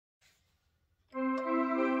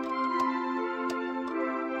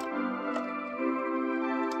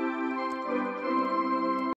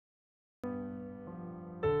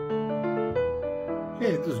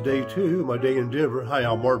is day 2, my day in Denver. Hi,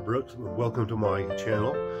 I'm Mark Brooks. Welcome to my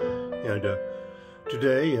channel. And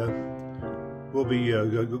today we'll be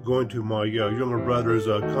going to my younger brother's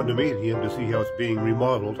condominium to see how it's being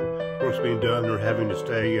remodeled. Work's being done. They're having to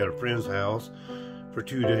stay at a friend's house for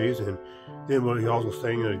 2 days, and then we'll be also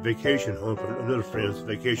staying at a vacation home for another friend's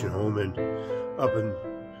vacation home and up in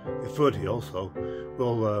the foothills. So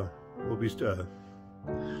we'll be staying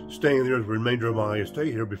there the remainder of my stay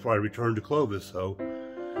here before I return to Clovis. So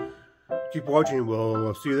keep watching,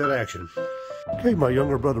 we'll see that action. Okay, my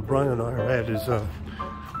younger brother Brian and I are at his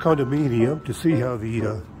condominium to see how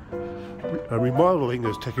the remodeling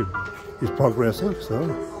is progressing. So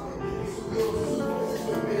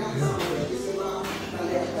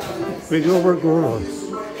yeah, big work going on.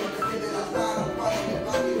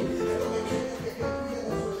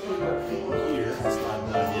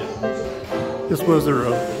 This was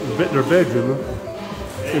their bedroom,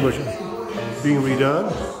 pretty much being redone.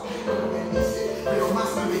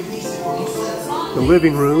 The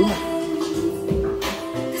living room.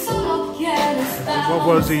 What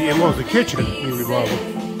was the kitchen being remodeled?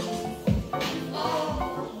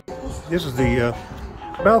 This is the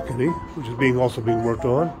balcony, which is also being worked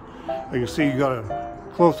on. You can see you got a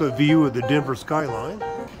close-up view of the Denver skyline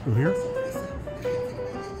from here.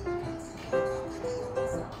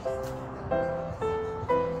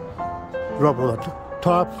 We're up on the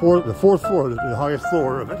top floor, the 4th floor, the highest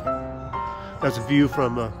floor of it. That's a view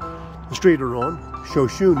from the street we're on,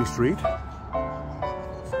 Shoshone Street.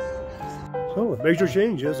 So major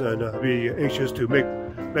changes, and I'll be anxious to make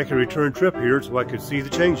a return trip here so I could see the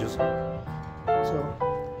changes. So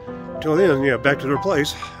until then, yeah, back to their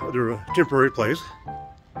place, their temporary place.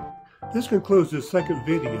 This concludes this second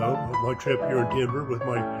video of my trip here in Denver with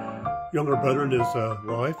my younger brother and his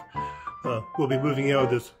wife. We'll be moving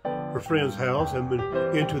out of her friend's house and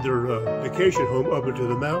into their vacation home up into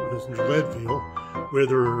the mountains in Leadville, where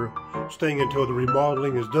they're staying until the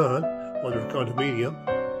remodeling is done on their condominium.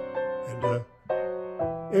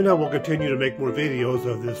 And I will continue to make more videos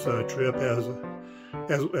of this trip as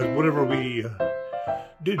whatever we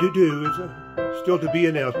do is still to be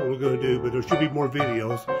announced what we're going to do, but there should be more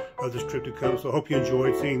videos of this trip to come. So I hope you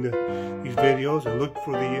enjoyed seeing these videos, and look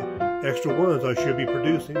for the extra ones I should be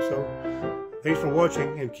producing. So thanks for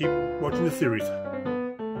watching, and keep watching the series.